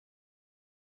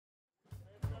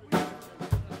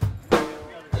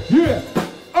Yeah,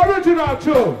 original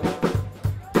tune.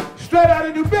 Straight out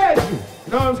of New Bedford.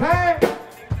 You know what I'm saying?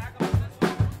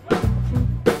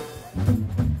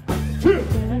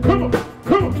 Come on,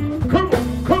 come on, come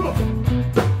on, come on.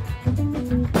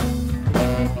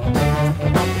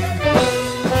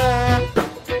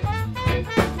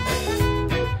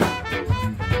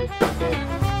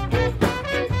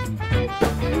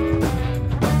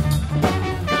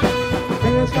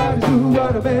 Man's gotta do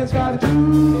what a man's gotta do.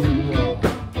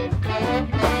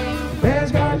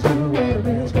 Man's gotta do what a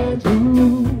man's gotta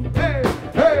do. Hey,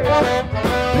 hey,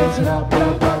 listen up,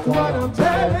 look up to what I'm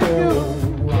telling you.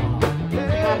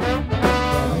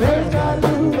 Man's gotta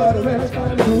do what a man's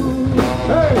gotta do.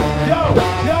 Hey, yo,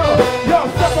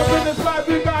 step up in this life,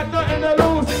 we got nothing to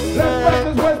lose. Let's press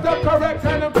this wisdom, correct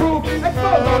and improve.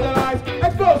 Expose all the lies,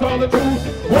 expose all the truth.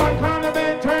 What kind of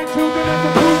man turns truth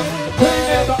into truth? Train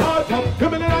in the art of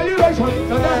human annihilation.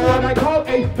 So that's what I call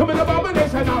a human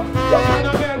abomination. Now, what kind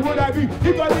of man would I be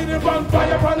if I didn't run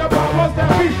fire from the powers that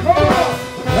be?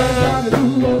 Man's gotta do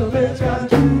what a man's gotta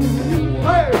do.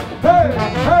 Hey, hey,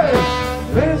 hey.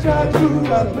 Man's gotta do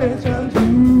what a man's gotta do.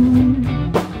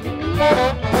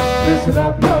 Listen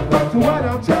up, look up to what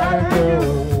I'm telling you.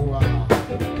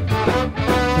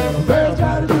 Man's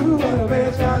gotta do what a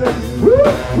man's gotta do. Woo,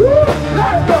 woo.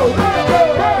 Let's go, let's go.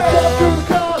 Step to the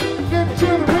car, get to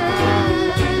the ring.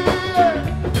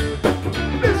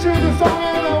 Listen to the song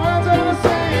and the words that I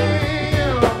sing.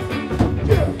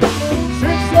 Yeah.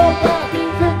 Six so far,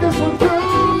 think this one's true.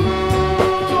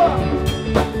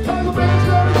 That's what man's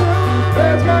gotta do.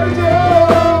 Man's gotta do.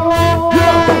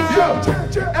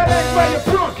 That ain't where you're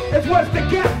from, it's what's the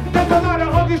gap. There's a lot of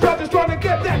hungry shots trying to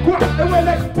get that guap. And when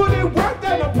they put in work,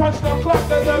 then they punch the clock.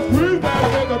 They just breathe that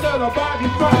nigga till the body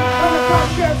drop. And the clock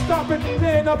can't stop it,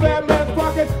 they in a bad man's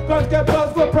pocket. Guns get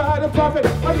bust for pride and profit.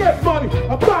 I get money,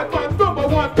 a bad man, number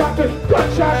one doctor.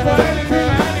 Gunshot for anything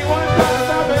and anyone trying to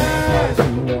stop it.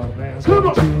 Come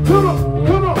on, come on,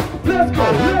 come on, let's go,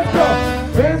 let's go.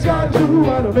 Man's gotta do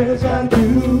what a man's gotta do.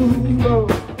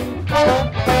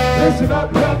 Listen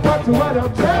up, look up to what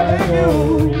I'm telling you.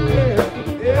 Yeah,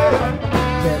 yeah.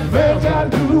 Man's gotta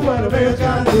do what a man's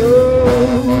gotta do.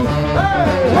 Hey,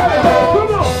 hey, hey,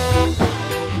 come on.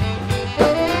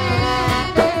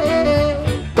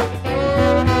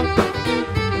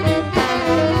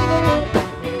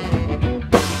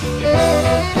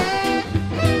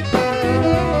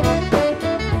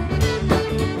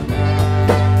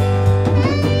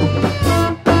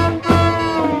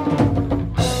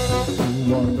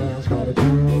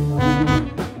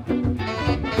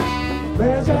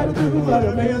 Man's gotta do what a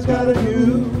man's gotta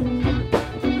do.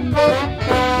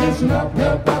 Listen up,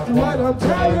 look up to what I'm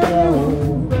telling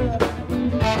you.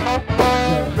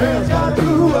 Man's gotta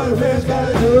do what a man's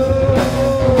gotta do.